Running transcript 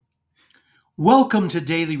Welcome to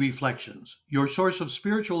Daily Reflections, your source of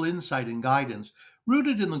spiritual insight and guidance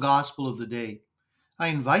rooted in the gospel of the day. I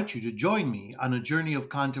invite you to join me on a journey of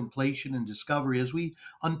contemplation and discovery as we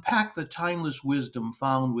unpack the timeless wisdom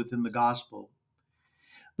found within the gospel.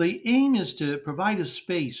 The aim is to provide a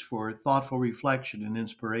space for thoughtful reflection and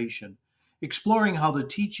inspiration, exploring how the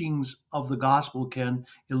teachings of the gospel can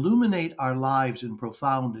illuminate our lives in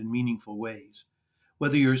profound and meaningful ways.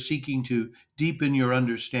 Whether you're seeking to deepen your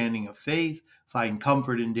understanding of faith, find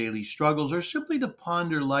comfort in daily struggles, or simply to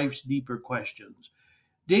ponder life's deeper questions,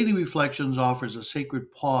 Daily Reflections offers a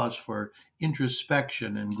sacred pause for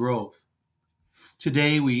introspection and growth.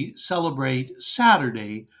 Today we celebrate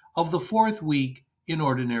Saturday of the fourth week in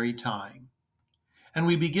Ordinary Time, and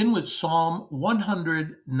we begin with Psalm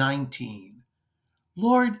 119.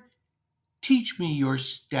 Lord, teach me your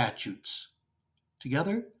statutes.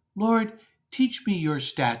 Together, Lord, teach me your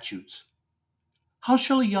statutes. How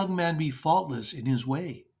shall a young man be faultless in his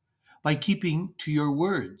way? By keeping to your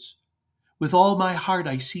words. With all my heart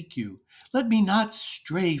I seek you. Let me not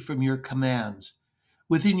stray from your commands.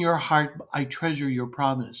 Within your heart I treasure your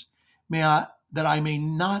promise, that I may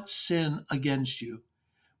not sin against you.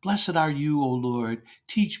 Blessed are you, O Lord.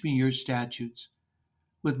 Teach me your statutes.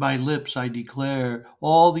 With my lips I declare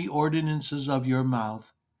all the ordinances of your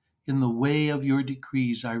mouth. In the way of your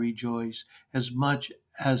decrees I rejoice, as much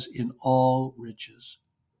as in all riches.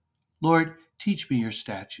 Lord, teach me your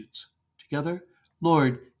statutes. Together,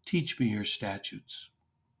 Lord, teach me your statutes.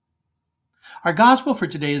 Our gospel for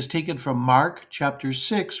today is taken from Mark chapter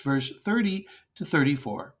 6, verse 30 to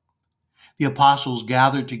 34. The apostles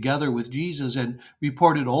gathered together with Jesus and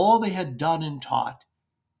reported all they had done and taught.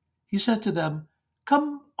 He said to them,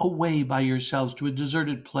 "Come away by yourselves to a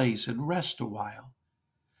deserted place and rest a while."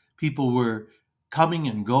 People were coming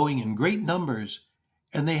and going in great numbers,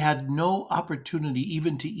 and they had no opportunity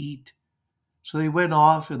even to eat. So they went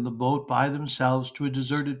off in the boat by themselves to a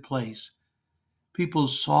deserted place. People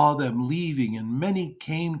saw them leaving, and many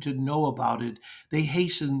came to know about it. They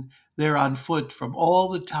hastened there on foot from all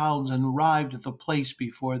the towns and arrived at the place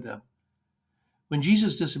before them. When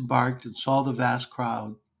Jesus disembarked and saw the vast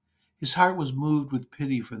crowd, his heart was moved with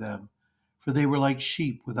pity for them, for they were like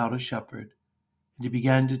sheep without a shepherd, and he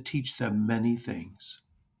began to teach them many things.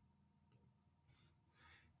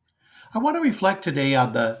 I want to reflect today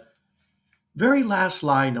on the very last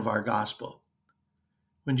line of our gospel.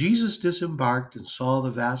 When Jesus disembarked and saw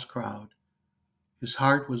the vast crowd, his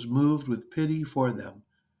heart was moved with pity for them,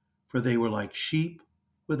 for they were like sheep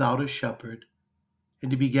without a shepherd,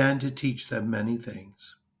 and he began to teach them many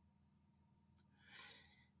things.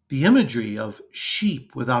 The imagery of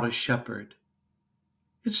sheep without a shepherd,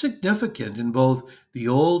 it's significant in both the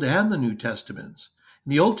Old and the New Testaments. In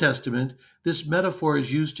the Old Testament, this metaphor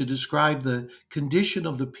is used to describe the condition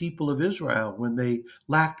of the people of Israel when they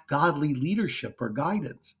lacked godly leadership or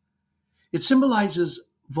guidance. It symbolizes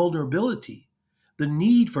vulnerability, the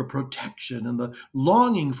need for protection, and the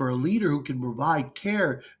longing for a leader who can provide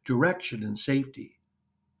care, direction, and safety.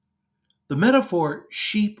 The metaphor,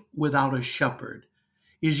 sheep without a shepherd,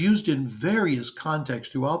 is used in various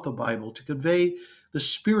contexts throughout the Bible to convey the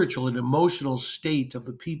spiritual and emotional state of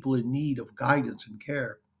the people in need of guidance and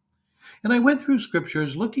care. And I went through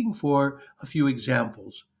scriptures looking for a few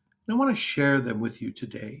examples, and I want to share them with you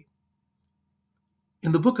today.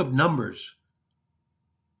 In the book of Numbers,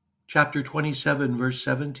 chapter 27, verse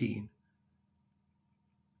 17,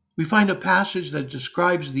 we find a passage that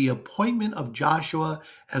describes the appointment of Joshua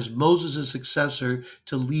as Moses' successor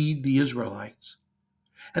to lead the Israelites.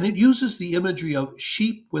 And it uses the imagery of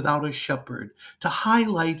sheep without a shepherd to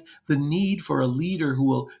highlight the need for a leader who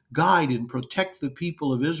will guide and protect the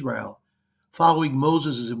people of Israel following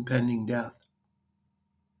Moses' impending death.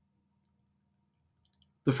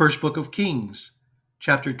 The first book of Kings,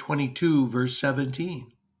 chapter 22, verse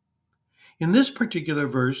 17. In this particular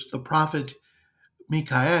verse, the prophet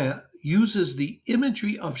Micaiah uses the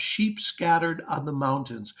imagery of sheep scattered on the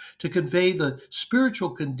mountains to convey the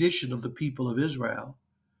spiritual condition of the people of Israel,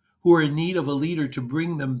 who are in need of a leader to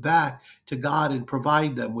bring them back to God and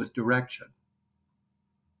provide them with direction.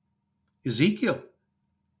 Ezekiel,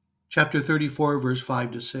 chapter 34, verse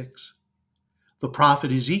 5 to 6. The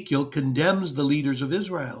prophet Ezekiel condemns the leaders of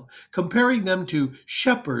Israel, comparing them to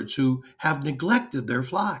shepherds who have neglected their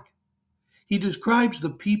flock. He describes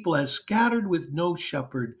the people as scattered with no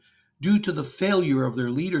shepherd due to the failure of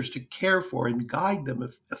their leaders to care for and guide them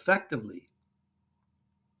effectively.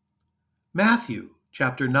 Matthew,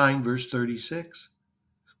 chapter 9, verse 36.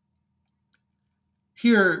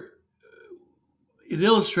 Here, it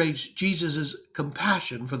illustrates Jesus'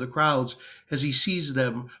 compassion for the crowds as he sees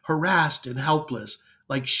them harassed and helpless,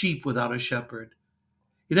 like sheep without a shepherd.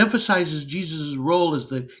 It emphasizes Jesus' role as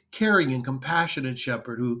the caring and compassionate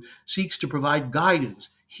shepherd who seeks to provide guidance,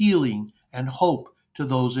 healing, and hope to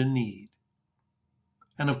those in need.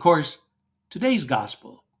 And of course, today's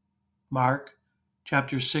gospel, Mark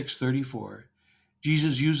chapter 6:34.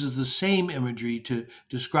 Jesus uses the same imagery to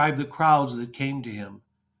describe the crowds that came to him.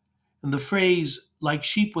 And the phrase, like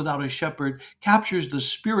sheep without a shepherd, captures the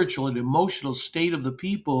spiritual and emotional state of the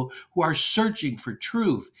people who are searching for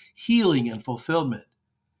truth, healing, and fulfillment.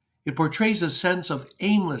 It portrays a sense of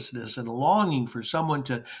aimlessness and longing for someone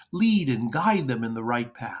to lead and guide them in the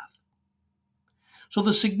right path. So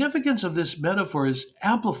the significance of this metaphor is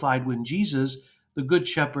amplified when Jesus, the Good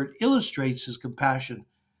Shepherd, illustrates his compassion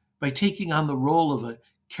by taking on the role of a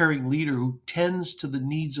caring leader who tends to the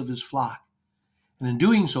needs of his flock. And in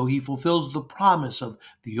doing so, he fulfills the promise of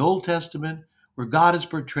the Old Testament, where God is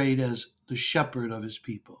portrayed as the shepherd of his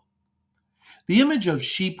people. The image of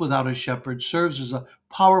sheep without a shepherd serves as a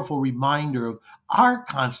powerful reminder of our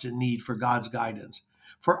constant need for God's guidance,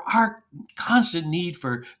 for our constant need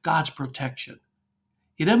for God's protection.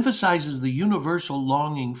 It emphasizes the universal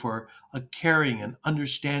longing for a caring and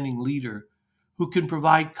understanding leader who can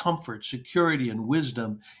provide comfort, security, and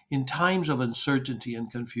wisdom in times of uncertainty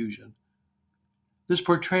and confusion. This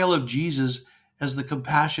portrayal of Jesus as the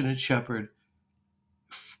compassionate shepherd,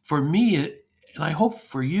 for me, and I hope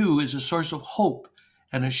for you, is a source of hope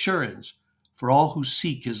and assurance for all who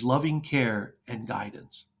seek his loving care and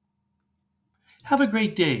guidance. Have a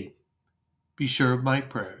great day. Be sure of my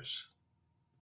prayers.